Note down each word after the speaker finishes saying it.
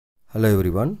Hello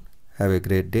everyone, have a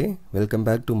great day. Welcome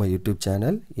back to my YouTube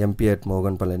channel MP at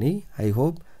Mogan Palani. I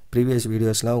hope previous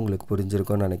videos la உங்களுக்கு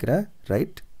புரிஞ்சிருக்கும்னு நினைக்கிறேன்,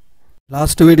 right?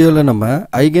 Last video la நம்ம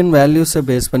eigen values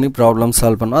base பண்ணி problem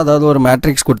solve பண்ணோம். அதாவது ஒரு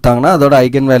matrix கொடுத்தாங்கன்னா அதோட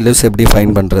eigen values எப்படி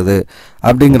ஃபைண்ட் பண்றது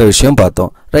அப்படிங்கற விஷயம்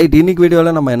பார்த்தோம். ரைட், இன்னைக்கு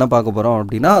வீடியோல நம்ம என்ன பார்க்க போறோம்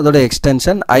அப்படினா அதோட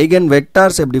எக்ஸ்டென்ஷன் eigen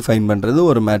vectors எப்படி ஃபைண்ட் பண்றது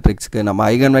ஒரு மேட்ரிக்ஸ்க்கு. நம்ம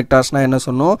eigen vectorsனா என்ன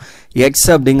சொன்னோம்? x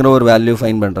அப்படிங்கற ஒரு வேல்யூ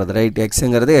ஃபைண்ட் பண்றது. Right,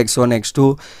 xங்கிறது x1 x2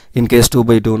 in case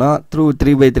 2/2 னா through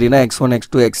 3/3 னா x1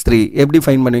 x2 x3 எப்படி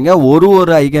ஃபைண்ட் பண்ணுவீங்க?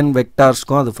 ஒரு eigen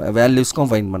vectorsக்கும் அது வேல்யூஸ்க்கும்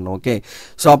ஃபைண்ட் பண்ணனும். ஓகே,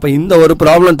 சோ அப்ப இந்த ஒரு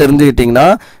ப்ராப்ளம் தெரிஞ்சிட்டீங்கன்னா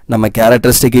நம்ம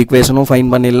characteristic equationும்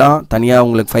ஃபைண்ட் பண்ணிடலாம். தனியா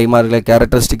உங்களுக்கு 5 மார்க்ல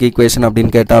characteristic equation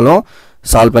அப்படினு கேட்டாலும்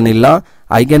சால்வ் பண்ணிடலாம்.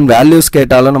 eigen values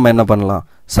கேட்டாலும் நம்ம என்ன பண்ணலாம்?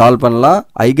 சால்வ் பண்ணலாம்.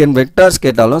 eigen vectors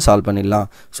கேட்டாலும் சால்வ் பண்ணிடலாம்.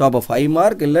 சோ அப்ப 5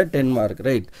 மார்க் இல்ல 10 மார்க்,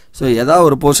 ரைட்? சோ ஏதா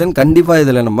ஒரு போர்ஷன் கண்டிப்பா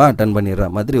இதுல நம்ம அட்டெண்ட் பண்ணிடுற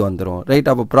மாதிரி வந்துரும். ரைட்,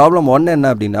 அப்ப ப்ராப்ளம் 1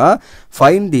 என்ன அப்படினா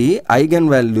find the eigen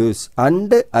values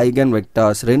and eigen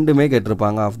vectors ரெண்டுமே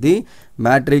கேட்டிருப்பாங்க of the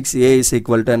matrix A is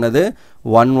equal to என்னது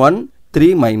 1 1 3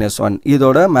 minus 1.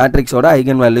 இதோட மேட்ரிக்ஸ் ஓட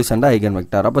eigen values and eigen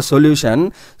vector. அப்ப solution,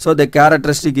 so the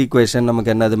characteristic equation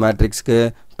நமக்கு என்னது மேட்ரிக்ஸ்க்கு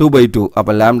 2/2.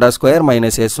 அப்ப lambda square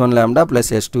minus s1 lambda plus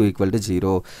s2 equal to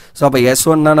 0. so அப்ப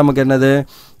s1 னா நமக்கு என்னது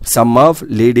sum of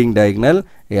leading diagonal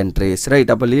entries. right,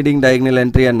 அப்ப leading diagonal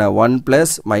entry என்ன 1 plus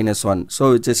minus 1. so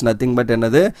which is nothing but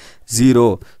என்னது 0.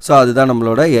 so அதுதான்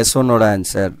நம்மளோட s1 ஓட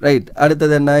ஆன்சர். ரைட்,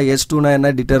 அடுத்து என்ன s2 னா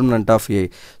என்ன determinant of a.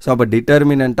 so அப்ப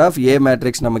determinant of a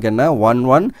matrix நமக்கு என்ன 1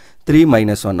 1 3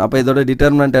 minus 1. அப்ப இதோட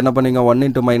determinant என்ன பண்ணுவீங்க? 1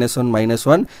 into minus 1 minus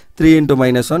 1, 3 into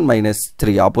minus 1 minus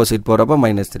 3. opposite போறப்ப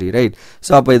minus 3. right,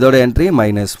 so அப்ப இதோட entry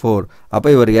minus 4.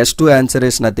 அப்ப your s2 answer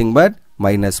is nothing but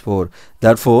minus 4.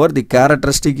 therefore the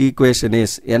characteristic equation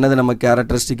is என்னது நம்ம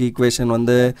characteristic equation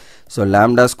வந்து so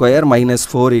lambda square minus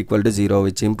 4 equal to 0,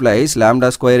 which implies lambda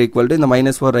square equal to இந்த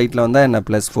minus 4 rightல வந்தா என்ன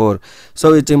plus 4.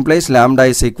 so which implies lambda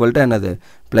is equal to என்னது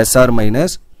plus or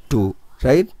minus 2.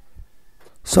 right,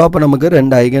 so அப்ப நமக்கு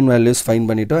ரெண்டு eigen values ஃபைண்ட்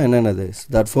பண்ணிட்டோம். என்னன்னது?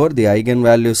 therefore the eigen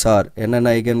values are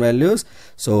என்னென்ன eigen values?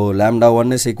 so lambda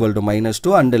 1 is equal to minus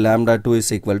 2 and lambda 2 is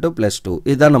equal to plus 2.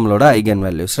 இதுதான் நம்மளோட eigen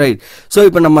values. right, so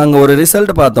இப்போ நம்ம அங்க ஒரு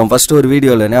ரிசல்ட் பார்த்தோம் ஃபர்ஸ்ட் ஒரு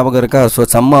வீடியோல, ஞாபகம் இருக்கா? so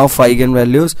sum of eigen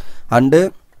values and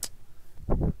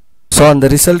so அந்த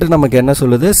ரிசல்ட் நமக்கு என்ன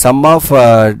சொல்லுது? sum of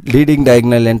leading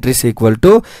diagonal entries equal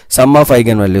to sum of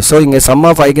eigen values. so இங்க sum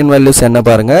of eigen values என்ன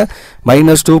பாருங்க,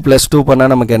 minus 2 plus 2 பண்ணா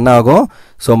நமக்கு என்ன ஆகும்?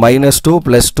 so minus 2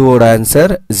 plus 2 ஓட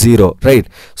ஆன்சர் 0. ரைட்,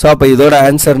 so அப்ப இதோட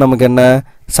ஆன்சர் நமக்கு என்ன?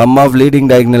 sum of leading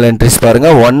diagonal entries பாருங்க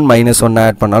 1 minus 1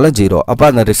 ஆட் பண்ணாலும் 0. அப்ப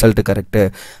அந்த ரிசல்ட் கரெக்ட்.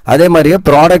 அதே மாதிரியே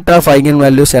product of eigen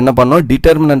values என்ன பண்ணோம்?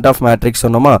 determinant of matrix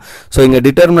சொன்னோமா? so இங்க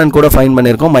determinant கூட ஃபைண்ட்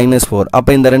பண்ணிருக்கோம் minus 4.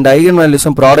 அப்ப இந்த ரெண்டு eigen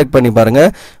valuesம் ப்ராடக்ட் பண்ணி பாருங்க,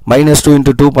 minus 2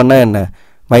 into 2 பண்ணா என்ன?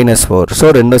 minus 4. so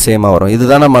ரெண்டும் சேமா வரும்.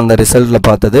 இதுதான் நம்ம அந்த ரிசல்ட்ல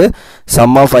பார்த்தது,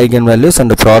 sum of eigen values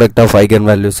and product of eigen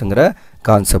valuesங்கற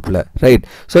கான்செப்ட்ல. ரைட்,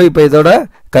 சோ இப்போ இதோட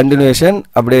கண்டினியூஷன்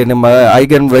அப்படியே நம்ம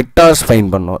eigen vectors ஃபைண்ட்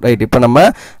பண்ணோம். ரைட், இப்போ நம்ம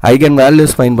eigen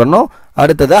values ஃபைண்ட் பண்ணோம்.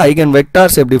 அடுத்தது eigen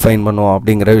vectors எப்படி ஃபைண்ட் பண்ணுவோம்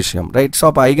அப்படிங்கற விஷயம். ரைட், சோ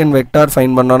அப்ப eigen vector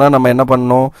ஃபைண்ட் பண்ணனும்னா நம்ம என்ன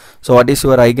பண்ணனும்? so what is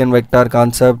your eigen vector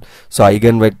concept? so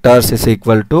eigen vectors is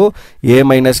equal to a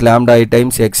minus lambda I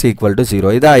times x equal to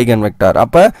 0. இது eigen vector.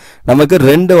 அப்ப நமக்கு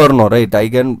ரெண்டு வரணும். ரைட்,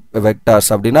 eigen vectors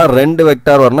அப்படினா ரெண்டு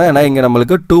வெக்டார் வரணும். ஏனா இங்க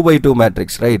நமக்கு 2/2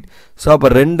 மேட்ரிக்ஸ். ரைட், சோ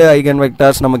அப்ப ரெண்டு eigen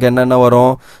vectors நமக்கு என்னென்ன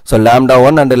வரும்? so lambda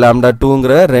 1 and lambda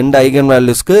 2ங்கற ரெண்டு eigen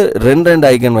valuesக்கு ரெண்டு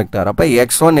eigen vector. அப்ப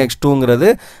x1 x2ங்கிறது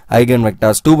eigen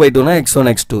vectors. 2/2 னா x1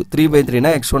 x2, 3/3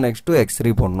 னா x1 x2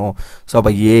 x3 போடணும். சோ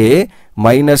அப்ப a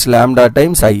minus lambda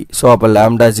times I. so அப்ப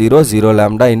lambda 0 0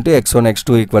 lambda into x1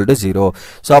 x2 equal to 0.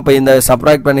 so அப்ப இந்த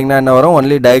சப்ட்ராக்ட் பண்ணீங்கன்னா என்ன வரும்?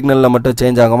 only diagonalல மட்டும்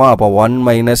சேஞ்ச் ஆகுமா? அப்ப 1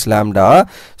 minus lambda.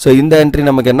 so இந்த என்ட்ரி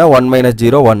நமக்கு என்ன? 1 minus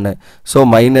 0 1. so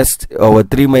minus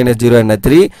 3 minus 0 என்ன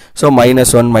 3. so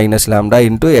minus 1 minus lambda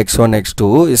into x1 x2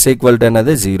 is equal to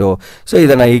என்னது 0. so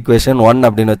இத நான் ஈக்குவேஷன் 1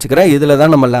 அப்படினு வச்சுக்கிறேன். இதுல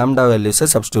தான் நம்ம lambda values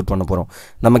சப்ஸ்டிட்யூட் பண்ண போறோம்.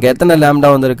 நமக்கு எத்தனை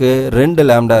lambda வந்திருக்கு? ரெண்டு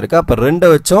lambda இருக்கு. அப்ப ரெண்டு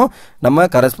வெச்சோம் நம்ம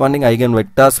கரஸ்பாண்டிங் eigen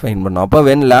vectors ஃபைண்ட் பண்ணோம். அப்ப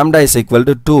when lambda is equal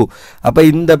to 2, அப்ப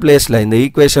இந்த பிளேஸ்ல இந்த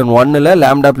ஈக்குவேஷன் 1ல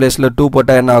lambda பிளேஸ்ல 2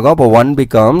 போட்டா என்ன ஆகும்? அப்ப 1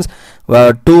 becomes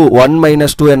 2 1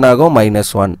 minus 2 என்ன ஆகும்? minus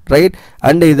 1. ரைட்,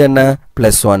 and இது என்ன?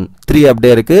 plus 1. 3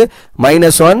 அப்படியே இருக்கு.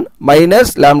 minus 1 minus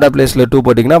lambda பிளேஸ்ல 2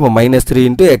 போட்டீங்கன்னா அப்ப minus 3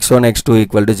 into x1 x2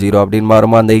 equal to 0 அப்படினு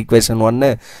மாறுமா அந்த ஈக்குவேஷன் 1.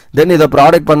 then இத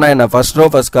ப்ராடக்ட் பண்ணா என்ன? First row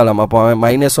first column. அப்ப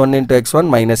minus 1 into x1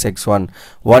 minus x1,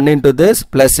 1 into this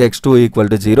plus x2 equal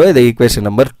to 0. இத ஈக்குவேஷன்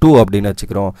நம்பர் 2 அப்படினு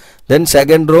வச்சுக்கிறோம். then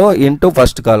second row into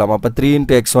first column. அப்ப 3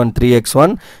 into x1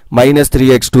 3x1 minus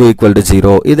 3x2 equal to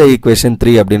 0. இத equation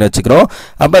 3 அப்படினு வச்சுக்கிறோம்.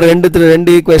 அப்ப ரெண்டு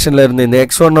ஈக்குவேஷன்ல இருந்து இந்த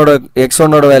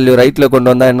x1 ஓட வேல்யூ ரைட்ல கொண்டு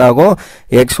வந்தா என்ன ஆகும்?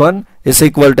 x1 is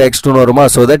equal to x2 வருமா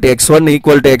so that x1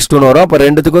 equal to x2 வரும் அப்ப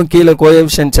ரெண்டுத்துக்கும் கீழ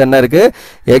கோஎஃபிஷியன்ட்ஸ் என்ன இருக்கு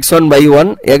x1 by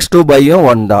 1 x2 by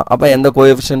 1 தான் அப்ப எந்த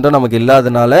கோஎஃபிஷியன்ட்டும் நமக்கு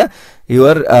இல்லாதனால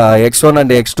your x1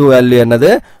 and x2 value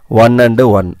என்னது 1 and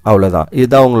 1 அவ்வளவுதான்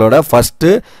இதுதான் உங்களோட first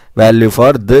value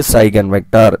for this eigen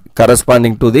vector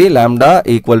corresponding to the lambda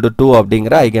equal to 2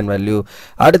 அப்படிங்கற eigen value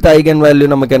அடுத்த eigen value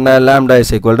நமக்கு என்ன lambda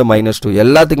is equal to -2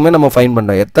 எல்லாத்துக்குமே நம்ம ஃபைண்ட்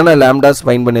பண்றோம் எத்தனை lambdas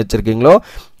ஃபைண்ட் பண்ணி வச்சிருக்கீங்களோ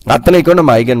அத்தனைக்கும்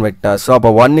நம்ம eigen vector so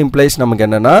அப்ப 1 implies நமக்கு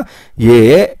என்னன்னா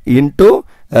a into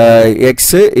x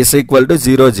is equal to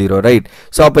 0 0 right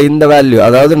so அப்ப இந்த வேல்யூ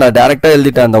அதாவது நான் டைரக்டா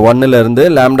எழுதிட்டேன் அந்த 1 ல இருந்து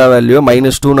lambda வேல்யூ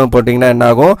 -2 னு போடிங்கனா என்ன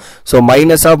ஆகும் so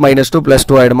minus of -2 plus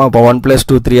 2 ஆயிடுமா அப்ப 1 plus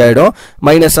 2 3 ஆயிடும்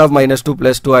minus of -2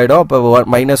 plus 2 ஆயிடும் அப்ப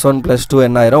 -1 plus 2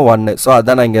 என்ன ஆயிடும் 1 so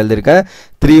அதான் நான் இங்க எழுதிருக்கேன்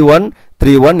 3 1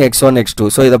 3 1 x1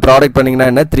 x2 so இத ப்ராடக்ட் பண்ணீங்கனா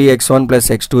என்ன 3x1 plus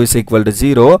x2 is equal to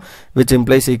 0 which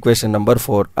implies equation number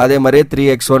 4 அதே மாதிரி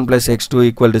 3x1 plus x2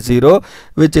 equal to 0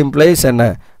 which implies என்ன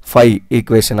 5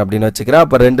 equation அப்படினு வச்சுக்கிறேன்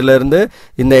அப்ப ரெண்டுல இருந்து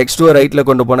இந்த x2 ரைட்ல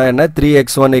கொண்டு போனா என்ன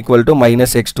 3x1 equal to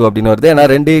 -x2 அப்படினு வருது ஏனா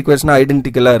ரெண்டு ஈக்குவேஷன்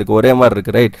ஐடென்டிக்கலா இருக்கு ஒரே மாதிரி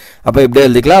இருக்கு ரைட் அப்ப இப்படி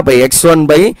எழுதிக்கலாம் அப்ப x1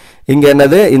 by இங்க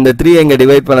என்னது இந்த 3 எங்க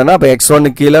டிவைட் பண்ணனா அப்ப x1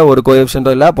 கீழ ஒரு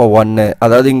கோஎஃபிஷியன்ட் இல்ல அப்ப 1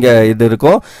 அதாவது இங்க இது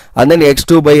இருக்கும் and then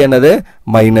x2 by என்னது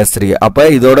 -3 அப்ப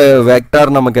இதோட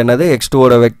வெக்டார் நமக்கு என்னது x2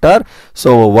 ஓட வெக்டார்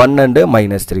so 1 and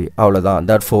 -3 அவ்வளவுதான்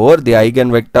therefore the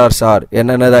eigen vectors are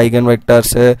என்னென்னது eigen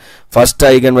vectors first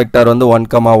eigen vector வந்து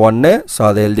 1 1 so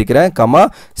அதை எழுதிக்கிறேன் கமா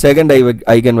செகண்ட்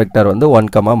eigen vector வந்து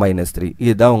 1 -3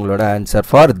 இதுதான் உங்களோட answer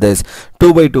for this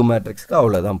 2 by 2 matrix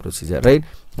அவ்வளவுதான் ப்ரொசீஜர் ரைட்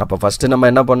அப்ப ஃபர்ஸ்ட் நம்ம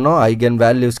என்ன பண்ணோம் eigen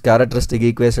values characteristic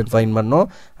equation find பண்ணோம்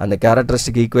அந்த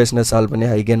characteristic equation சால்வ் பண்ணி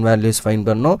eigen values ஃபைண்ட்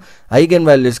பண்ணோம் eigen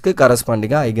values க்கு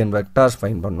கரஸ்பாண்டிங்கா eigen vectors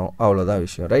ஃபைண்ட் பண்ணோம் அவ்வளவுதான்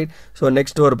விஷயம் ரைட் சோ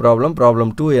நெக்ஸ்ட் ஒரு ப்ராப்ளம்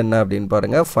 2 என்ன அப்படினு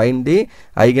பாருங்க find the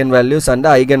eigen values and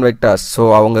eigen vectors so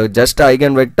அவங்க just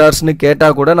eigen vectors னு கேட்டா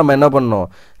கூட நம்ம என்ன பண்ணோம்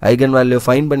eigen value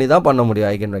ஃபைண்ட் பண்ணி தான் பண்ண முடியும்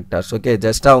eigen vectors ஓகே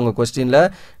just அவங்க क्वेश्चनல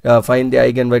find the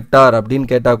eigen vector அப்படினு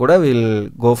கேட்டா கூட we'll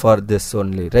go for this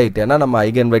only right ஏனா நம்ம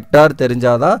eigen vector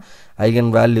தெரிஞ்சாதான் eigen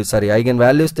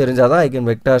values தெரிஞ்சாதான் eigen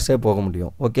vectors போக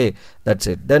முடியும் okay that's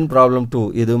it then problem 2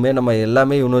 இதுமே நம்ம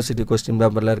எல்லாமே யுனிவர்சிட்டி क्वेश्चन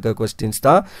பேப்பர்ல இருக்க क्वेश्चंस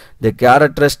தான் the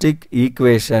characteristic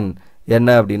equation என்ன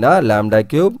அப்படினா lambda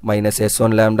cube minus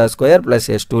s1 lambda square plus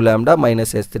s2 lambda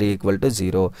minus s3 equal to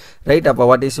 0 right அப்ப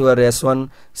what is your s1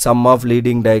 sum of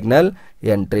leading diagonal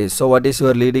entries so what is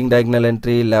your leading diagonal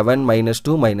entry 11 minus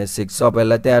 2 minus 6 so அப்ப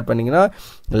எல்லாத்தையும் add பண்ணீங்கனா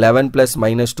 11 plus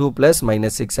minus 2 plus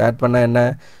minus 6 add பண்ணா என்ன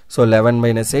so 11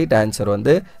 minus 8 answer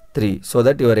வந்து 3 so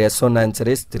that your s1 answer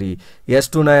is 3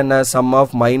 s2 na enna sum of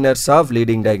minors of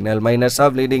leading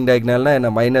diagonal na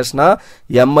enna minus na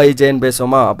mij ன்னு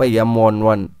பேசுமா அப்ப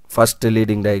m11 first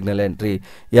leading diagonal entry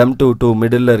m22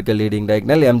 middle la irukka leading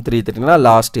diagonal m33 na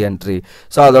last entry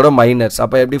so adoda minors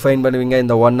appo eppadi find பண்ணுவீங்க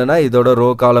இந்த 1 na idoda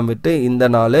row column விட்டு இந்த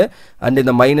 4 and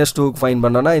இந்த -2 க்கு find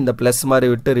பண்ணனும்னா இந்த plus மாதிரி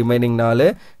விட்டு remaining 4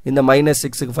 இந்த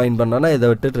 -6 க்கு find பண்ணனும்னா இத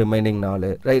விட்டு remaining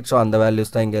 4 right so அந்த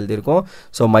values தான் இங்க எழுதி இருக்கோம்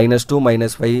so -2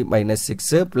 -5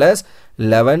 -6 plus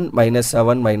 11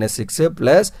 -7 -6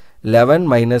 plus 11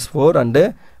 -4 and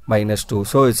 -2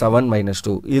 so it's 7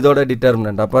 -2 இதோட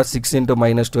determinant அப்ப 6 into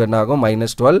 -2 என்ன ஆகும்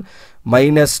 -12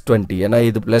 -20 ஏனா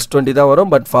இது +20 தான்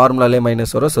வரும் பட் ஃபார்முலாலே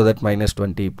மைனஸ் வரும் so that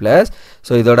 -20 plus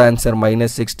so இதோட ஆன்சர்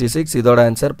 -66 இதோட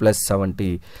ஆன்சர் +70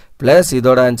 plus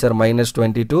இதோட ஆன்சர்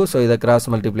 -22 so இத கிராஸ்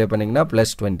மல்டிப்ளை பண்ணீங்கனா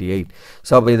 +28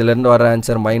 so அப்ப இதில இருந்து வர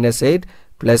answer -8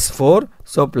 plus 4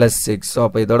 so plus 6 so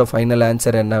அப்ப இதோட ஃபைனல்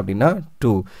ஆன்சர் என்ன அப்படினா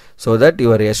 2 so that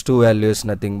your s2 value is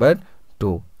nothing but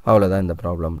 2 அவ்வளவுதான் இந்த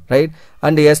ப்ராப்ளம் ரைட்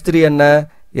and s3 என்ன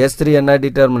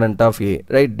determinant of a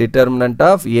right determinant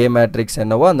of a matrix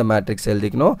என்னவோ அந்த matrix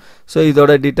எழுதிக்கணும் so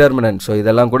இதோட determinant so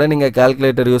இதெல்லாம் கூட நீங்க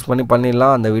calculator யூஸ் பண்ணி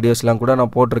பண்ணிடலாம் அந்த வீடியோஸ்லாம் கூட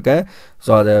நான் போட்டுருக்கேன்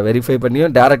so அதை வெரிஃபை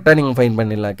பண்ணியும் டைரக்ட்டா நீங்க ஃபைண்ட்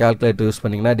பண்ணிடலாம் calculator யூஸ்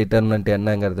பண்ணீங்கனா determinant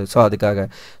என்னங்கிறது so அதுக்காக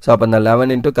so அப்ப அந்த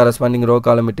 11 into corresponding row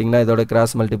column இட்டிங்கனா இதோட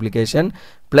cross multiplication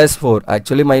plus 4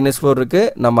 actually -4 இருக்கு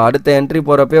நம்ம அடுத்த என்ட்ரி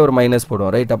போறப்பே ஒரு மைனஸ்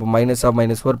போடுவோம் ரைட் அப்ப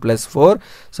 -4 plus 4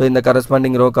 so இந்த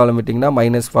corresponding row column இட்டிங்கனா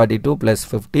 -42 plus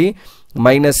 50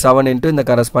 -7 into இந்த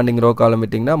corresponding row column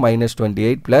இட்டிங்கனா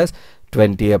 -28 plus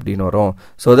 20 அப்படினு வரும்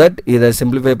so that இத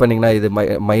simplify பண்ணீங்கனா இது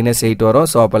 -8 வரும்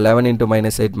so அப்ப 11 into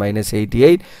 -8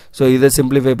 -88 so இத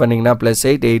simplify பண்ணீங்கனா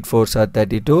 +8 8 4s are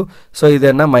 32 so இது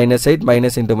என்ன -8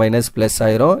 minus into minus plus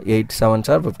ஆயிரும் 8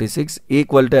 7s are 56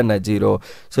 equal to என்ன 0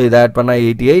 so இத ஆட் பண்ணா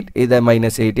 88 இத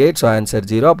 -88 so answer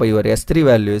 0 அப்ப your s3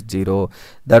 value is 0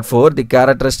 therefore the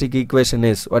characteristic equation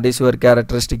is what is your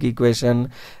characteristic equation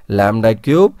lambda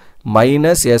cube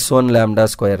minus s1 lambda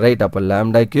square right அப்ப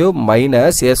lambda cube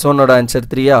minus s1 ஓட answer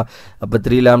 3 அப்போ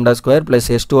 3 lambda square plus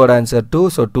s2 ஓட answer 2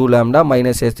 so 2 lambda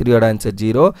minus s3 ஓட answer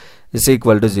 0 is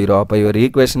equal to 0 அப்போ your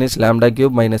equation is lambda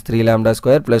cube minus 3 lambda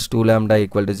square plus 2 lambda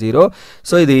equal to 0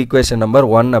 so இது equation number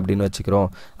 1 அப்படின்னு வச்சுக்கிறோம்.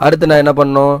 அடுத்து நான் என்ன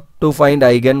பண்ணோம் to find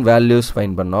eigen values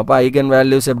find பண்ணோம். அப்போ eigen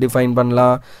values எப்படி find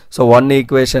பண்ணலாம் so 1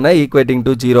 equation equating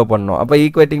to 0 பண்ணோம். அப்போ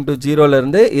equating to 0ல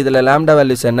இருந்து இதில் lambda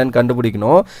values என்னன்னு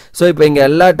கண்டுபிடிக்கணும். ஸோ இப்போ இங்கே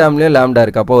எல்லா டேர்ம்லையும் lambda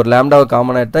இருக்கு. அப்போ ஒரு lambdaவை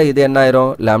காமனாக எடுத்தால் இது என்ன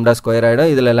ஆயிரும் lambda ஸ்கொயர் ஆகிடும்.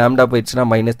 இதில் lambda போயிடுச்சுன்னா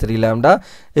minus 3 lambda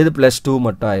இது plus 2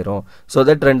 மட்டும் ஆயிரும். ஸோ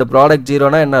தட் ரெண்டு ப்ராடக்ட்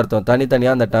ஜீரோனா என்ன அர்த்தம்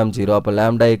தனித்தனியாக அந்த டேர்ம் 0 அப்போ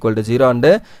lambda equal to 0 and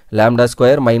lambda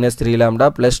square minus 3 lambda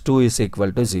plus 2 is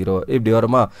equal to 0 இப்படி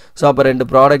வருமா. ஸோ அப்போ ரெண்டு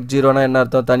ப்ராடக்ட் ஜீரோனா என்ன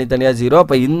அர்த்தம் தனித்தனியாக 0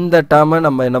 அப்போ இந்த டேர்மை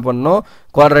நம்ம என்ன பண்ணணும்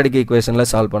குவாட்ராட்டிக் ஈக்குவேஷனில்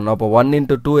சால்வ் பண்ணணும். அப்போ 1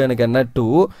 into 2 எனக்கு என்ன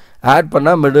 2 ஆட்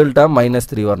பண்ணால் மிடில் டேர்ம்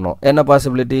 -3 வரணும். என்ன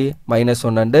பாசிபிலிட்டி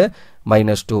 -1 and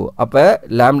 -2 அப்போ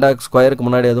lambda ஸ்கொயருக்கு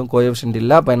முன்னாடி எதுவும் கோஎஃபிஷியன்ட்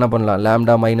இல்லை. அப்போ என்ன பண்ணலாம்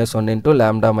lambda -1 into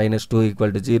lambda -2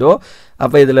 equal to 0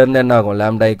 அப்போ இதிலேருந்து என்ன ஆகும்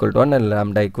lambda equal to 1 and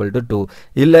lambda equal to 2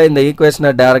 இல்லை இந்த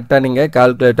ஈக்குவேஷனை டேரெக்டாக நீங்கள்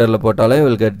கால்குலேட்டரில் போட்டாலும்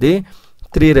will get the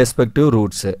 3 respective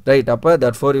roots right appa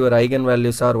therefore your eigen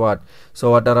values are what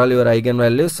so what are all your eigen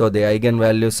values so the eigen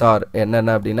values are enna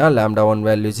appadina lambda 1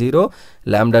 value 0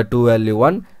 lambda 2 value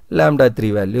 1 lambda 3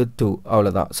 value 2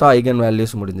 அவ்வளவுதான். So eigen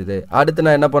values முடிஞ்சது. அடுத்து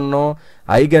நான் என்ன பண்ணணும்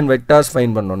eigen vectors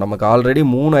find பண்ணணும். நமக்கு already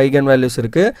 3 eigen values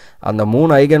இருக்கு. அந்த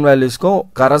 3 eigen valuesக்கும்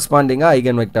கரஸ்பாண்டிங்காக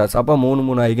eigen vectors அப்போ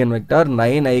 3 eigen vector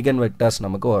 9 eigen vectors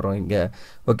நமக்கு வரும் இங்கே.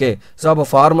 ஓகே ஸோ அப்போ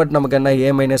ஃபார்மட் நமக்கு என்ன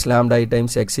a minus lambda I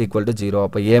times x equal to 0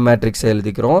 அப்போ a மேட்ரிக்ஸ்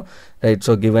எழுதிக்கிறோம் right.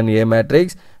 So given a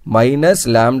matrix minus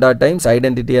lambda times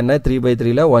identity என்ன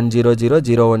 3/3ல 1 0 0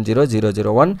 0 1 0 0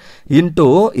 0 1 into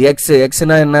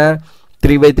xனா என்ன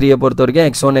 3/3 பொறுத்த வரைக்கும்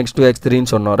x1 x2 x3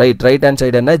 சொன்னோம் ரைட். ரைட் ஹேண்ட்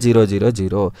சைடு என்ன 0 0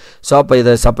 0 ஸோ அப்போ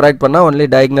இதை சப்ராக்ட் பண்ணால் ஒன்லி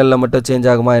டயக்னலில் மட்டும் சேஞ்ச்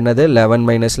ஆகுமா என்னது 11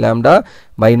 minus lambda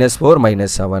 -4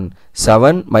 -7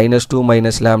 7 -2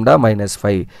 minus lambda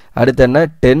 -5 அடுத்து என்ன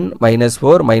 10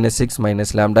 -4 -6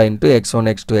 minus lambda into x1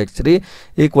 x2 x3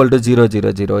 equal to 0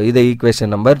 0 0 இது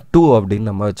ஈக்குவேஷன் நம்பர் 2 அப்படின்னு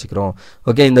நம்ம வச்சுக்கிறோம்.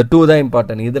 ஓகே இந்த 2 தான்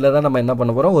இம்பார்ட்டன்ட். இதில் தான் நம்ம என்ன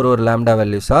பண்ண போகிறோம் ஒரு lambda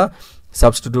வேல்யூஸாக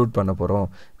சப்ஸ்டிடியூட் பண்ண போகிறோம்.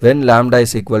 When lambda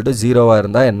is equal to 0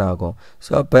 இருந்தால் என்ன ஆகும்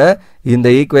ஸோ அப்போ இந்த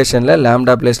ஈக்குவேஷனில்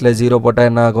lambda பிளேஸில் 0 போட்டால்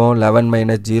என்ன ஆகும் 11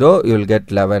 minus 0 you will get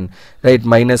 11 right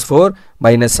 -4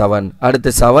 -7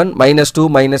 அடுத்து 7 -2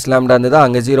 minus lambda இருந்தது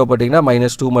அங்கே 0 போட்டிங்கன்னா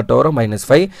 -2 மட்டும் வரும்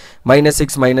 -5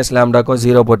 -6 minus lambdaக்கும்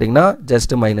 0 போட்டிங்கன்னா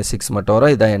ஜஸ்ட் -6 மட்டும்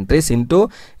வரும். இதான் entries into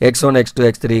x1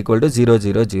 x2 x3 equal to 0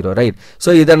 0 0 right.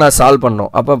 So இதை நான் சால்வ்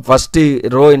பண்ணோம். அப்போ ஃபஸ்ட்டு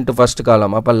ரோ இன்ட்டு ஃபஸ்ட்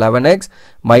காலம் அப்போ 11x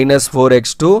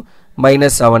 -4x2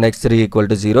 -7x3 equal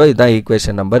to 0 இதுதான்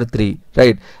ஈக்குவேஷன் நம்பர் 3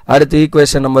 ரைட். அடுத்து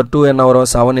ஈக்குவேஷன் நம்பர் 2 என்ன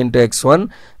வரும் 7 into x1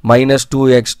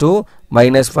 -2x2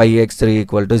 -5x3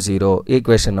 equal to 0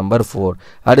 equation number 4.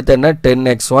 அடுத்து என்ன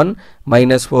 10x1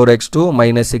 -4x2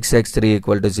 -6x3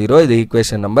 equal to 0 இது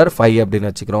ஈக்குவேஷன் நம்பர் 5 அப்படின்னு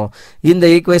வச்சுக்கிறோம். இந்த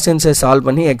ஈக்குவேஷன்ஸை சால்வ்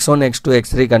பண்ணி x1 x2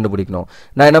 x3 கண்டுபிடிக்கணும்.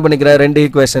 நான் என்ன பண்ணிக்கிறேன் ரெண்டு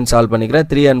ஈக்குவேஷன் சால்வ் பண்ணிக்கிறேன்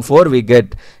 3 and 4 we get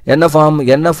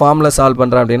என்ன ஃபார்மில் சால்வ்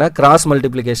பண்ணுறேன் அப்படின்னா கிராஸ்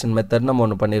மல்டிப்ளிகேஷன் மெத்தட் நம்ம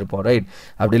ஒன்று பண்ணியிருப்போம் ரைட்.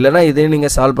 அப்படி இல்லைனா இதே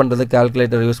நீங்கள் சால்வ் பண்ணுறது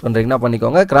கால்குலேட்டர் யூஸ் பண்ணுறீங்கன்னா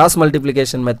பண்ணிக்கோங்க. கிராஸ்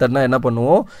மல்டிப்ளிகேஷன் மெத்தட்னா என்ன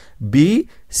பண்ணுவோம் b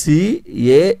c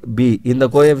a b இந்த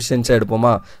கோஎஃபிஷியன்ட்ஸை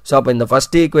எடுப்போமா. ஸோ அப்போ இந்த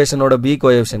ஃபர்ஸ்ட் ஈக்குவேஷனோட b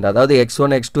கோஎஃபிஷியன்ட் அதாவது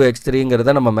x1 x2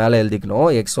 x3ங்கிறத நம்ம மேலே எழுதிக்கணும்.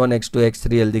 x1 x2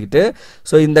 x3 எழுதிக்கிட்டு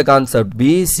ஸோ இந்த கான்செப்ட் b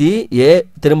c a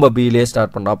திரும்ப bலேயே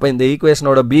ஸ்டார்ட் பண்ணோம். அப்போ இந்த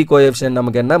ஈக்குவேஷனோட b கோஎஃபிஷியன்ட்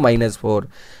நமக்கு என்ன -4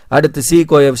 அடுத்து c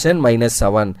கோஎஃபிஷியன்ட்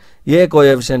 -7 a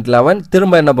கோஎஃபிஷியன்ட் 11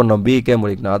 திரும்ப என்ன பண்ணோம் bக்கே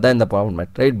முடிக்கணும். அதான் இந்த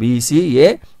format right b c a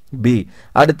b.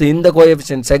 அடுத்து இந்த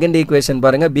கோஎஃபிஷியன்ட் செகண்ட் ஈக்குவேஷன்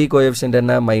பாருங்க b கோஎஃபிஷியன்ட்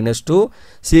என்ன -2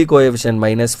 c கோஎஃபிஷியன்ட்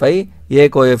 -5 a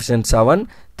கோஎஃபிஷியன்ட் 7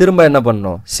 திரும்ப என்ன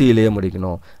பண்ணணும் cலேயே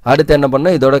முடிக்கணும். அடுத்து என்ன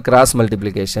பண்ணணும் இதோட கிராஸ்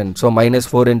மல்டிப்ளிகேஷன் ஸோ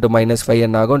 -4 into -5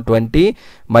 என்ன ஆகும் 20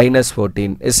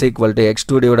 -14 is equal to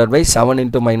x2 divided by 7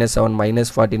 into -7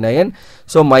 -49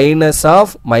 so minus of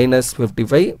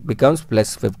 -55 becomes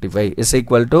 +55 is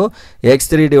equal to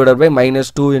x3 divided by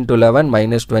 -2 into 11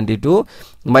 -22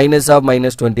 minus of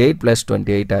 -28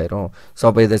 +28 ஆயிரும். ஸோ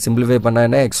அப்போ இதை சிம்பிளிஃபை பண்ணா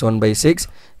என்ன x1 by 6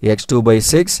 x2 by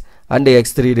 6 and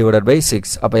x3 divided by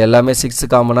 6 அப்போ எல்லாமே 6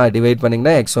 காமனாக டிவைட்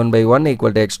பண்ணிங்கன்னா x1 by 1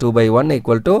 equal to x2 by 1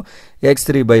 equal to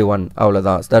x3 by 1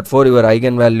 அவ்வளோதான். therefore your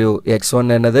eigen value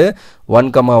x1 என்னது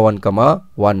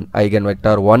 1,1,1 eigen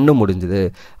vector 1 முடிஞ்சுது.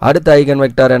 அடுத்த eigen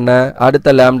vector என்ன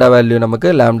அடுத்த lambda வேல்யூ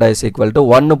நமக்கு lambda is equal to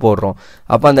 1 போடுறோம்.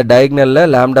 அப்போ அந்த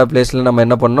டயக்னலில் lambda பிளேஸில் நம்ம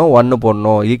என்ன பண்ணோம் 1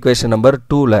 போடணும் equation number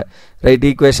 2ல right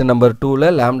equation number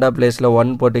 2ல lambda பிளேஸில்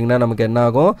 1 போட்டிங்கன்னா நமக்கு என்ன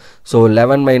ஆகும் ஸோ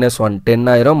 11 minus 1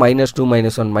 10 ஆயிரும் -2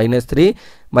 minus 1 -3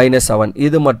 -7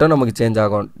 இது மட்டும் நமக்கு சேஞ்ச்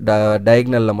ஆகும்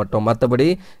டயக்னலில் மட்டும் மற்றபடி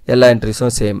எல்லா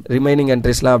என்ட்ரிஸும் சேம் ரிமைனிங்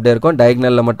என்ட்ரிஸ்லாம் அப்படியே இருக்கும்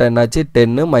டயக்னலில் மட்டும் என்னாச்சு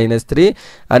 10 -3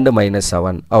 and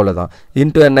 -7 அவ்வளோதான்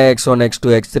இன்ட்டு என்ன x1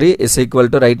 x2 x3 is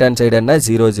equal to right hand side என்ன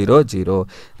 0 0 0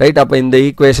 ரைட் அப்போ இந்த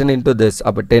ஈக்குவேஷன் இன்ட்டு திஸ்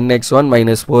அப்போ 10x1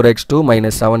 -4x2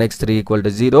 -7x3 equal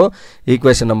to 0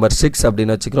 equation number 6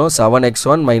 அப்படின்னு வச்சுக்கிறோம்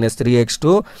 7x1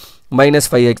 -3x2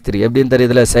 -5x3 எப்படின்னு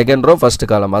தெரியுதுல செகண்ட் ரோ ஃபர்ஸ்ட்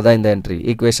காலம் அதான் இந்த entry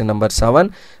equation number 7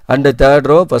 and third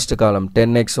row first column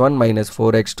 10x1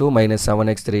 -4x2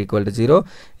 -7x3 equal to 0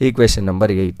 equation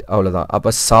number 8 அவ்வளோதான்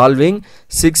அப்போ solving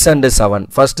 6 and 7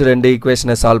 first ரெண்டு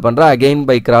ஈக்குவேஷனை சால்வ் பண்ணுறேன் அகெயின்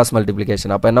பை கிராஸ்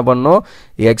மல்டிப்ளிகேஷன் அப்போ என்ன பண்ணணும்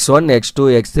x1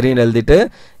 x2 x3ன்னு எழுதிட்டு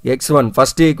x1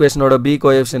 ஃபர்ஸ்ட் ஈக்குவேஷனோட b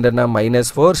கோஎஃபிஷியன்ட் என்ன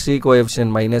 -4 c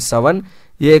கோஎஃபிஷியன்ட் -7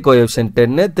 a கோஎஃபிஷியன்ட்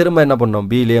 10 திரும்ப என்ன பண்ணோம்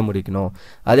bலயே முடிக்கணும்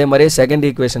அதே மாதிரி செகண்ட்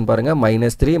ஈக்குவேஷன் பாருங்க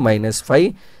 -3 -5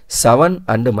 7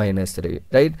 and -3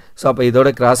 ரைட் ஸோ அப்போ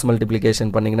இதோட கிராஸ்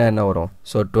மல்டிப்ளிகேஷன் பண்ணிங்கன்னா என்ன வரும்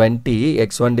so 20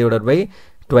 x1 divided by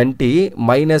 20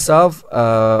 minus of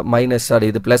minus sorry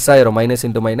இது plus ஆயிரும் minus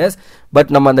into minus பட்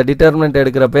நம்ம அந்த டிட்டர்மினன்ட்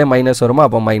எடுக்கிறப்பே மைனஸ் வருமா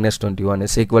அப்போ -21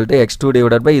 is equal to x2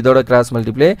 divided by இதோட கிராஸ்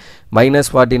மல்டிப்ளை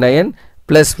 -49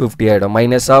 plus 50 ஆயிடும்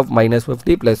minus of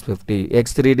 -50 plus 50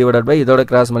 x3 divided by இதோட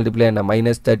கிராஸ் மல்டிப்ளை என்ன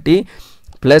 -30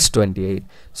 plus 28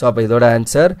 ஸோ அப்போ இதோட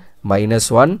answer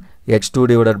 -1 x2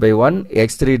 divided by 1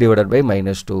 x3 divided by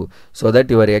 -2 so that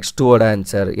your x2 oda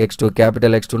answer x2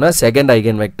 capital X2 na second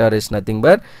eigenvector is nothing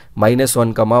but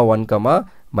 -1 comma 1 comma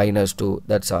 -2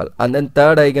 that's all and then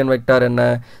third eigenvector enna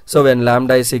so when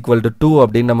lambda is equal to 2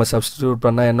 appdi nama substitute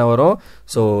panna enna varum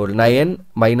so 9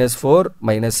 -4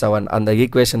 -7 and the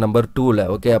equation number 2 la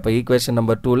okay appo equation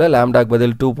number 2 la lambda ku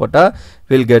badil 2 pota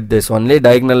we'll get this only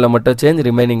diagonal la mattum change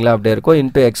remaining la appdi irukum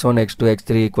into x1 x2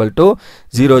 x3 equal to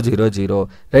 0 0 0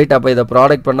 right appo iда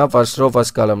product panna first row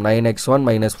first column 9x1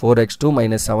 -4x2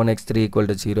 -7x3 equal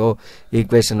to 0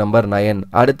 equation number 9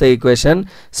 adutha equation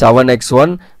 7x1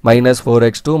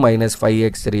 -4x2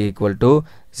 -5x3 equal to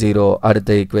 0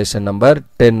 அடுத்த equation number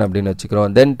 10 அப்படினு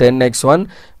வச்சுக்கிறோம் then 10x1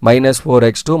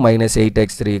 -4x2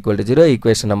 -8x3 equal to 0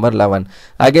 equation number 11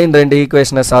 again ரெண்டு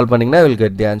equation solve பண்ணீங்கன்னா will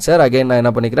get the answer again நான்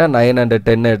என்ன பண்ணிக்கிறேன் 9 and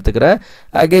 10 எடுத்துக்கிறேன்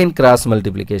again cross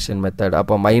multiplication method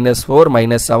அப்போ -4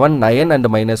 -7 9 and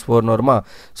 -4 வருமா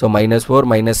so -4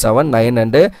 -7 9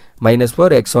 and -4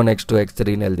 x1 x2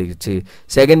 x3 ன்னு எழுதிச்சு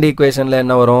செகண்ட் ஈக்குவேஷன்ல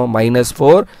என்ன வரும்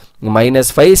 -4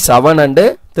 -5 7 and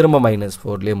திரும்ப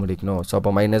 -4 லே முடிக்கணும் சோ அப்ப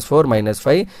 -4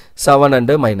 -5 7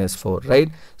 and -4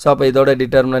 ரைட் சோ அப்ப இதோட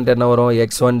டிட்டர்மினன்ட் என்ன வரும்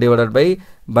x1 divided by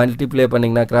மல்டிப்ளை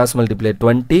பண்ணீங்கனா கிராஸ் மல்டிப்ளை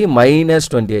 20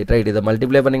 -28 ரைட் இத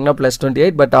மல்டிப்ளை பண்ணீங்கனா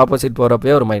 +28 பட் ஆப்போசிட்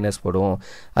போறப்பவே ஒரு மைனஸ் போடுவோம்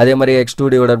அதே மாதிரி x2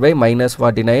 divided by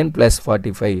 -49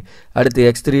 +45 அடுத்து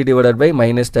x3 divided by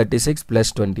 -36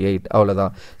 +28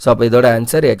 அவ்வளவுதான் சோ அப்ப இதோட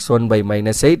answer x1 by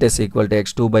 -8 is equal to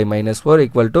x2 by -4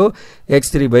 equal to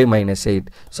x3 by -8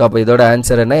 so அப்ப இதோட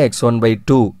ஆன்சர் என்ன x1 by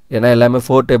 2 ஏனா எல்லாமே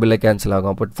 4 டேபிள்ல கேன்சல்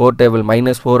ஆகும் பட் 4 டேபிள்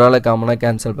 -4 ஆல காமனா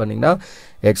கேன்சல் பண்ணீங்கனா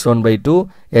x1 by 2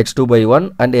 x2 by 1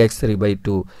 and x3 by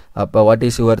 2 அப்ப what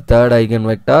is your third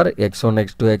eigenvector x1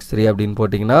 x2 x3 அப்படினு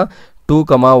போடிங்கனா 2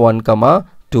 1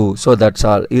 2 so that's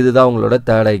all இதுதான் உங்களோட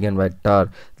third eigenvector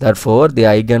therefore the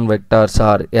eigenvectors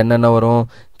are என்னென்ன வரும்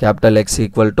capital X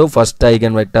equal to first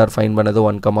eigenvector find பண்ணது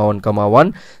 1 1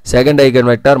 1 second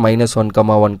eigenvector -1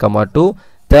 1 2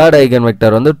 third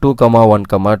eigenvector வந்து 2 1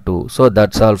 2 so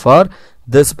that's all for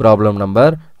this problem number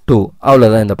 2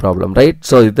 அவ்வளவுதான் இந்த problem right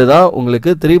so இதுதான்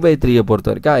உங்களுக்கு 3/3 பொறுத்த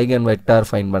வரைக்கும் ஐகன் வெக்டார்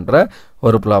ஃபைண்ட் பண்ற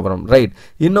ஒரு ப்ராப்ளம் ரைட்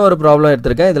இன்னொரு ப்ராப்ளம்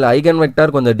எடுத்துர்க்கேன் இதுல ஐகன்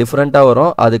வெக்டார் கொஞ்சம் டிஃபரண்டா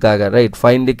வரும் அதுக்காக right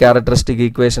find the characteristic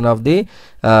equation of the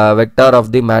vector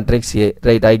of the matrix A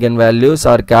right eigen values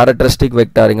are characteristic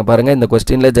vector இங்க பாருங்க இந்த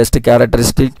क्वेश्चनல ஜஸ்ட்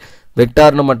கேரக்டரிஸ்டிக்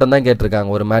வெக்டார்னு மட்டும் தான்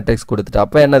கேட்டிருக்காங்க ஒரு மேட்ரிக்ஸ் கொடுத்துட்டு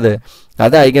அப்ப என்னது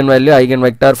அது eigen value eigen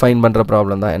vector find பண்ற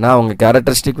ப்ராப்ளம் தான் ஏனா அவங்க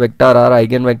கேரக்டரிஸ்டிக் வெக்டார் ஆர்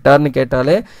ஐகன் வெக்டார்னு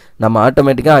கேட்டாலே நம்ம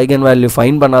ஆட்டோமேட்டிக்கா ஐகன் வேல்யூ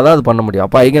ஃபைண்ட் பண்ணாதான் அது பண்ண முடியும்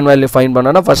அப்ப ஐகன் வேல்யூ ஃபைண்ட்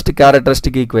பண்ணனா first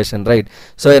characteristic equation right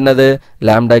so என்னது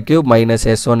lambda cube minus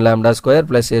s1 lambda square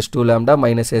plus s2 lambda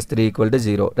minus s3 equal to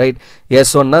 0 right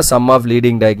s1 na sum of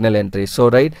leading diagonal entries so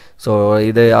right so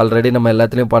இது already நம்ம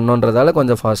எல்லாத்துலயும் பண்ணோம்ன்றதால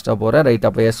கொஞ்சம் ஃபாஸ்டா போறேன் right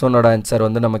அப்ப s1 ஓட answer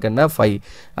வந்து நமக்கு என்ன 5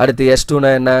 அடுத்து s2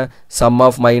 னா என்ன sum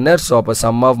of minors so அப்ப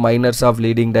sum of minors of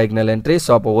leading diagonal entries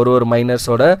so அப்ப ஒரு minors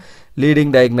ஓட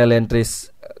leading diagonal entries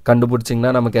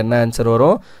கண்டுபிடிச்சிங்கன்னா நமக்கு என்ன ஆன்சர்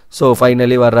வரும்? ஸோ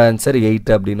ஃபைனலி வர்ற ஆன்சர்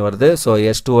 8 அப்படின்னு வருது. ஸோ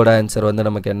S2ஓட ஆன்சர் வந்து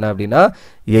நமக்கு என்ன அப்படின்னா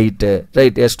 8,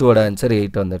 ரைட்? S2ஓட ஆன்சர்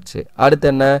 8 வந்துடுச்சு. அடுத்து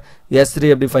என்ன? S3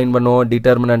 எப்படி ஃபைன் பண்ணுவோம்?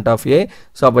 Determinant of A.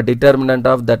 ஸோ அப்போ determinant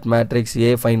of that matrix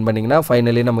A fine பண்ணிங்கன்னா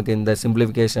ஃபைனலி நமக்கு இந்த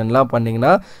சிம்பிளிஃபிகேஷன்லாம்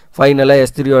பண்ணிங்கன்னா ஃபைனலாக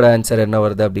S3ஓட ஆன்சர் என்ன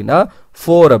வருது அப்படின்னா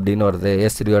 4 அப்படின்னு வருது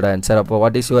S3ஓட ஆன்சர். அப்போ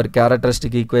what is your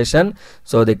characteristic equation?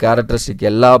 So இது கேரக்டரிஸ்டிக்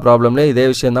எல்லா ப்ராப்ளம்லேயும் இதே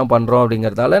விஷயம் தான் பண்ணுறோம்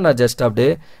அப்படிங்கிறதால நான் ஜஸ்ட்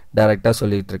அப்படியே டேரெக்டாக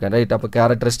சொல்லிட்டு இருக்கேன், ரைட்? அப்போ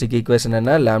கேரக்டரிஸ்டிக் ஈக்குவேஷன்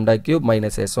என்ன? lambda cube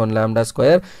minus S1 lambda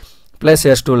square plus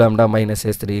S2 lambda minus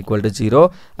S3 equal to 0.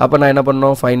 அப்போ நான் என்ன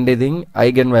பண்ணணும்? finding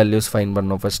eigen values ஃபைன்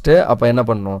பண்ணணும் ஃபஸ்ட்டு. அப்போ என்ன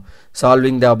பண்ணணும்?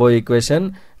 solving the above equation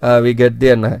we get the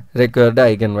required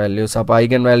eigen values. அப்போ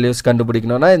eigen values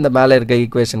கண்டுபிடிக்கணும்னா இந்த மேலே இருக்க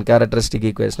ஈக்குவேஷன் கேரக்டரிஸ்டிக்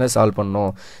ஈக்குவேஷனை சால்வ்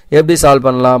பண்ணணும். எப்படி சால்வ்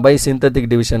பண்ணலாம்? பை சிந்தட்டிக்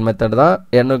டிவிஷன் மெத்தட் தான்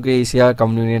எனக்கு ஈஸியாக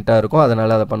கன்வீனியண்ட்டாக இருக்கும்,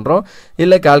 அதனால் அதை பண்ணுறோம்.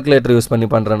 இல்லை கால்குலேட்டர் யூஸ் பண்ணி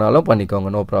பண்ணுறனாலும்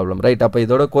பண்ணிக்கோங்க, நோ ப்ராப்ளம், ரைட்? அப்போ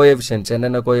இதோட கோஎஃபிஷியன்ட்ஸ்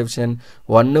என்னென்ன கோஎஃபிஷியன்ட்?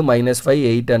 1 -5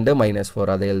 8 அண்டு -4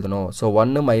 அதை எழுதணும். So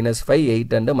 1 -5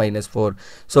 8 and -4.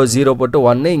 ஸோ 0 போட்டு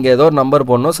 1 இங்கே ஏதோ ஒரு நம்பர்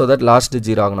போடணும், ஸோ தட் லாஸ்ட்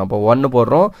 0 ஆகணும். அப்போ 1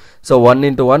 போடுறோம். ஸோ 1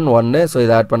 × 1 1. ஸோ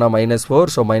இதை ஆட் பண்ணால் -4.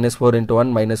 ஸோ -4 × 1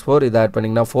 -4. இதை ஆட்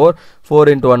பண்ணிங்கன்னா 4. 4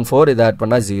 × 1 4. இதை ஆட்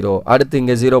பண்ணால் 0. அடுத்து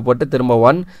இங்கே 0 போட்டு திரும்ப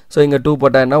 1. ஸோ இங்கே 2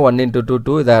 போட்டால் என்ன? 1 × 2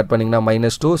 2. இதை ஆட் பண்ணிங்கன்னா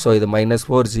 -2. ஸோ இது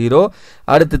 -4 0.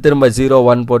 அடுத்து திரும்ப 0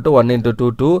 1 போட்டு 1 × 2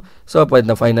 2. ஸோ அப்போ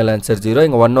இந்த ஃபைனல் ஆன்சர் 0.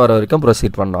 இங்கே 1 வர வரைக்கும்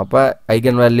ப்ரொசீட் பண்ணோம். அப்போ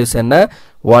ஐகன் வேல்யூஸ் என்ன?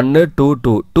 1 2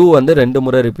 2. 2 வந்து 2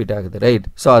 முறை ரிப்பீட் ஆகுது, ரைட்?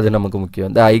 ஸோ அது நமக்கு முக்கியம்.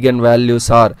 இந்த ஐகன் வேல்யூஸ்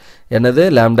ஆர் என்னது?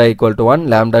 lambda = 1,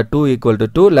 lambda 2 =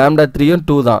 2, lambda 3யும்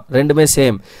 2 தான், ரெண்டுமே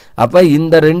சேம். அப்போ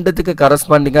இந்த ரெண்டுத்துக்கு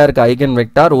கரஸ்பாண்டிங்காக இருக்க ஐகன்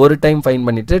வெக்டார் ஒரு டைம் ஃபைன்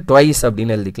பண்ணிட்டு ட்வைஸ்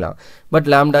அப்படின்னு எழுதிக்கலாம். பட்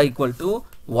lambda =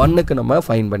 1க்கு நம்ம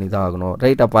ஃபைன் பண்ணி தான் ஆகணும்,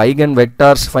 ரைட்? அப்போ ஐகன்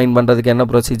வெக்டார்ஸ் ஃபைன் பண்ணுறதுக்கு என்ன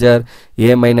procedure?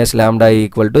 A - lambda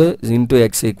 ×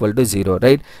 x = 0,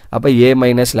 right? அப்போ A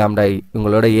 - lambda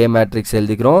உங்களோட A மேட்ரிக்ஸ்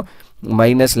எழுதிக்கிறோம்,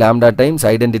 minus lambda times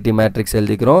identity matrix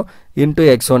எழுதிக்கிறோம், into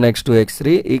x1 x2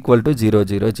 x3 equal to 0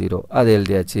 0 0 அது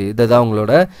எழுதியாச்சு. இதுதான்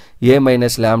உங்களோட A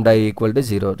minus lambda equal to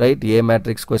 0, right? A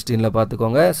matrix questionல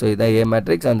பார்த்துக்கோங்க. ஸோ இதான் A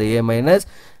matrix, அந்த A minus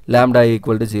lambda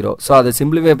equal to 0. So அதை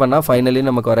சிம்பிளிஃபை பண்ணால் ஃபைனலி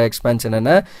நமக்கு வர எக்ஸ்பேன்ஷன்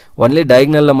என்ன? ஒன்லி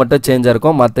டயக்னலில் மட்டும் சேஞ்ச்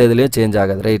இருக்கும், மற்ற இதுலேயும் சேஞ்ச்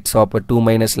ஆகாது, ரைட்? ஸோ அப்போ 2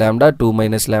 minus lambda 2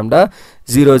 minus lambda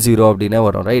 0 0 அப்படின்னே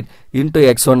வரும், right? into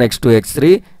x1 x2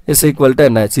 x3 is equal to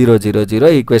என்ன? 0 0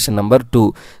 0 ஈக்குவேஷன் நம்பர் 2.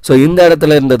 ஸோ இந்த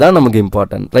இடத்துல இருந்து தான் நமக்கு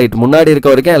இம்பார்ட்டன்ட், ரைட்? முன்னாடி இருக்க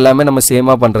வரைக்கும் எல்லாமே நம்ம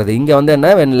சேமாக பண்ணுறது. இங்கே வந்து என்ன?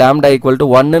 when lambda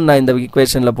 = 1 நான் இந்த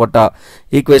ஈக்குவேஷனில் போட்டால்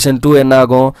ஈக்குவேஷன் 2 என்ன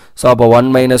ஆகும்? ஸோ அப்போ 1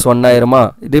 - 1 ஆயிருமா?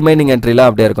 ரிமைனிங் என்ட்ரிலாம்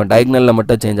அப்படியே இருக்கும், டயக்னலில்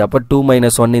மட்டும் சேஞ்ச். அப்போ 2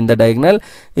 - 1 இந்த டயக்னல்,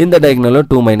 இந்த டயக்னலும்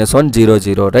 2 - 1 0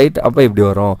 0, ரைட்? அப்போ இப்படி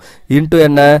வரும். இன்ட்டு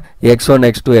என்ன? x1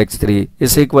 x2 x3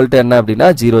 is equal to என்ன அப்படின்னா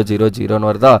 0 0 0ன்னு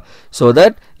வருதா? ஸோ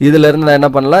தட் இதில் இருந்து நான் என்ன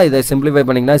பண்ணலாம்? இதை சிம்பிளிஃபை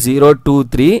பண்ணிங்கன்னா 0 2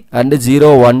 3 and 0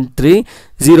 1 3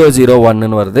 0 0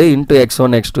 1ன்னு வருது. Into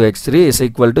x1 x2 x3 is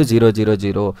equal to 0 0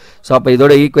 0. So அப்போ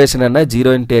இதோட ஈக்குவேஷன் என்ன?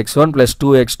 0 × x1 +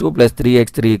 2x2 +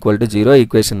 3x3 = 0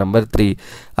 equation number 3.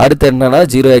 அடுத்து என்னன்னா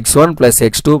 0x1 +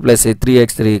 x2 +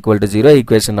 3x3 = 0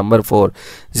 equation number 4.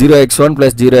 0x1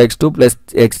 + 0x2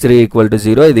 + x3 =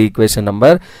 0 இது ஈக்குவேஷன்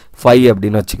நம்பர் 5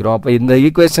 அப்படின்னு வச்சுக்கிறோம். அப்போ இந்த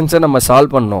ஈக்குவேஷன்ஸை நம்ம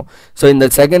சால்வ் பண்ணோம். ஸோ இந்த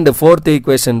second 4th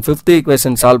equation 5th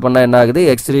equation solve பண்ணால் என்ன ஆகுது?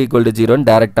 x3 = 0ன்னு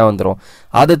டேரெக்டாக வந்துடும்.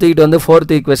 அதை தூக்கிட்டு வந்து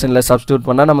 4th ஈக்குவேஷனில் சப்ஸ்டியூட்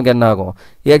பண்ணால் நமக்கு என்ன ஆகும்?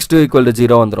 x2 =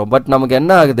 0 வந்துடும். பட் நமக்கு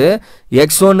என்ன ஆகுது?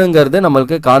 x1ங்கிறது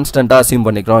நம்மளுக்கு கான்ஸ்டண்ட்டாக அசியூம்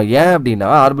பண்ணிக்கிறோம். ஏன்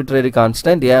அப்படின்னா ஆர்பிட்ரரி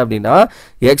கான்ஸ்டன்ட். ஏன் அப்படின்னா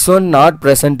x1 not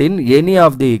present in any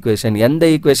of the equation, எந்த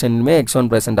ஈக்குவேஷனுமே x1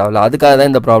 present ஆகல. அதுக்காக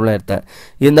தான் இந்த ப்ராப்ளம் எடுத்தேன்.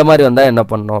 இந்த மாதிரி வந்தால் என்ன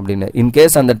பண்ணணும் அப்படின்னு,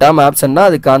 இன்கேஸ் அந்த டேர்ம் ஆப்சன்ட்னா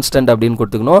அது கான்ஸ்டன்ட் அப்படின்னு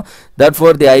கொடுத்துக்கணும்.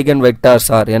 therefore the eigen vectors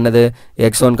are என்னது?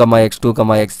 x1, x2,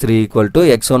 x3 equal to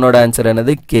x1 ஓட ஆன்சர்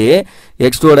என்னது? k,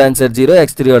 x2 ஓட ஆன்சர் 0,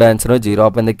 x3 ஓட ஆன்சரும் 0.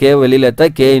 அப்போ இந்த k வெளியில் எடுத்தா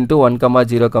k × 1,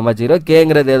 0, 0,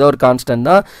 kங்கிறது ஏதோ ஒரு கான்ஸ்டன்ட்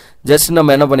தான். ஜஸ்ட்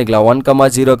நம்ம என்ன பண்ணிக்கலாம்? 1,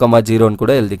 0, 0ன்னு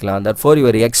கூட எழுதிக்கலாம். therefore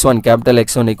your x1 capital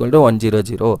X1 = 1 0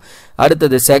 0.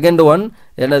 அடுத்தது செகண்ட் ஒன்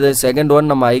என்னது? செகண்ட் ஒன்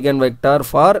நம்ம ஐகன் வெக்டார்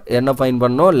ஃபார் என்ன ஃபைன்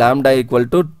பண்ணோம்? lambda =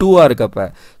 2 இருக்கப்ப.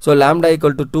 ஸோ lambda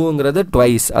 = 2ங்கிறது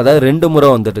ட்வைஸ், அதாவது 2 முறை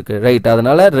வந்துருக்கு, ரைட்?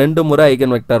 அதனால 2 முறை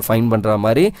ஐகன் வெக்டார் ஃபைன் பண்ணுற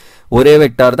மாதிரி ஒரே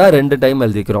வெக்டார் தான் 2 டைம்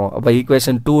எழுதிக்கிறோம். அப்போ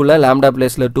ஈக்குவேஷன் 2ல் lambda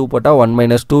பிளேஸில் 2 போட்டால் 1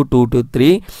 - 2 2 2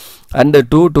 3 and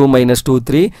 2 2 - 2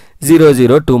 3 0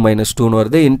 0 2 - 2ன்னு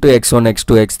வருது. இன்ட்டு x1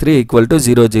 x2 x3 =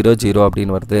 0 0 0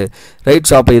 அப்படின்னு வருது, ரைட்?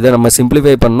 ஸோ அப்போ இதை நம்ம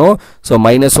சிம்பிளிஃபை பண்ணோம். So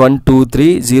 -1 2 3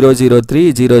 0 0 3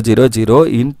 0 0 0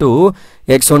 into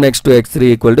x1 x2 x3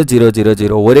 equal to 0 0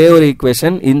 0 ஒரே ஒரு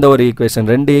ஈக்குவேஷன் இந்த ஒரு ஈக்குவேஷன்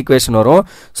ரெண்டு ஈக்குவேஷன் வரும்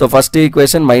so first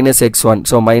equation minus x1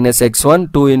 so minus x1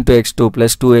 2 into x2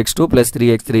 plus 2x2 plus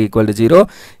 3x3 equal to 0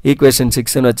 equation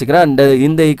 6ன்னு வச்சுக்கிறேன் அண்ட்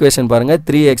இந்த ஈக்குவேஷன் பாருங்க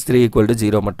 3x3 equal to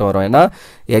 0 மட்டும் வரும் ஏன்னா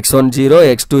x1 0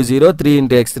 x2 0 3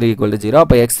 into x3 equal to 0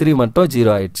 அப்போ x3 மட்டும்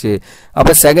 0 ஆயிடுச்சு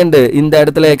அப்போ செகண்ட் இந்த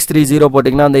இடத்துல x3 0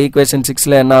 போட்டிங்கன்னா அந்த ஈக்குவேஷன்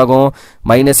 6ல என்ன ஆகும்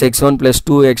minus x1 plus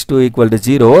 2x2 equal to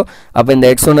 0 அப்போ இந்த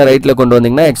x1 ரைட்டில் கொண்டு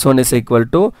வந்தீங்கன்னா x1 is equal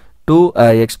to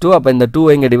 2x2 அப்போ இந்த 2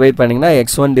 இங்கே டிவைட் பண்ணிங்கன்னா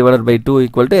x1 divided by 2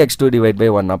 equal to x2 divided by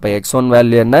 1 அப்போ x1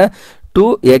 வேல்யூ என்ன 2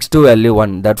 x2 value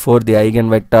 1 therefore the eigen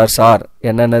vectors are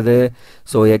என்னன்னது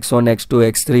so x1 x2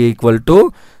 x3 equal to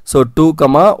so 2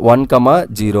 1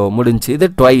 0 முடிஞ்சு இது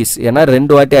twice ஏன்னா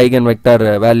ரெண்டு வாட்டி eigen vector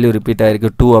value repeat ஆயிருக்கு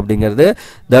 2 அப்படிங்கிறது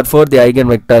therefore the eigen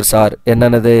vectors are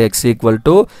என்னன்னது x equal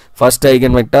to first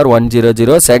eigen vector 1 0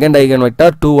 0 second eigen vector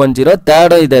 2 1 0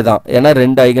 third இதே தான் ஏன்னா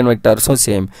ரெண்டு eigen vectorsம்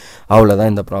சேம்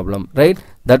அவ்வளவுதான் இந்த problem right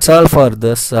that's all for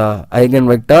this eigen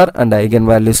vector and eigen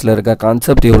valuesல இருக்க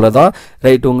concept இவ்வளவுதான்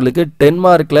ரைட் உங்களுக்கு 10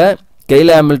 மார்க்ல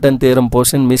கெய்லே ஹாமில்டன் தியரம்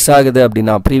போர்ஷன் மிஸ் ஆகுது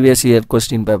அப்படின்னா ப்ரீவியஸ் இயர்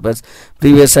கொஸ்டின் பேப்பர்ஸ்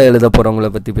ப்ரீவியஸாக எழுத போகிறவங்கள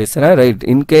பற்றி பேசுகிறேன் right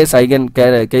in case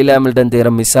கெய்லே Hamilton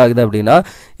theorem miss ஆகுது அப்படின்னா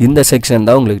இந்த செக்ஷன்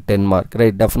தான் உங்களுக்கு 10 மார்க்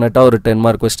ரைட் டெஃபினட்டாக ஒரு 10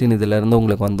 மார்க் கொஸ்டின் இதிலேருந்து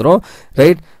உங்களுக்கு வந்துடும்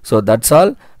ரைட் ஸோ தட்ஸ்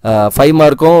ஆல் 5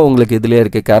 மார்க்கும் உங்களுக்கு இதுலேயே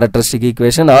இருக்குது characteristic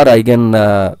equation R eigen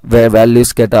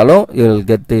values கேட்டாலும் you will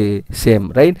get the same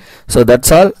right so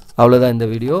that's all அவ்வளோதான் இந்த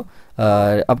வீடியோ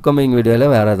upcoming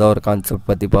வீடியோவில் வேறு ஏதாவது ஒரு கான்செப்ட்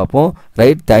பற்றி பார்ப்போம்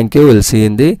right thank you will see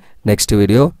in the next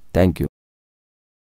video thank you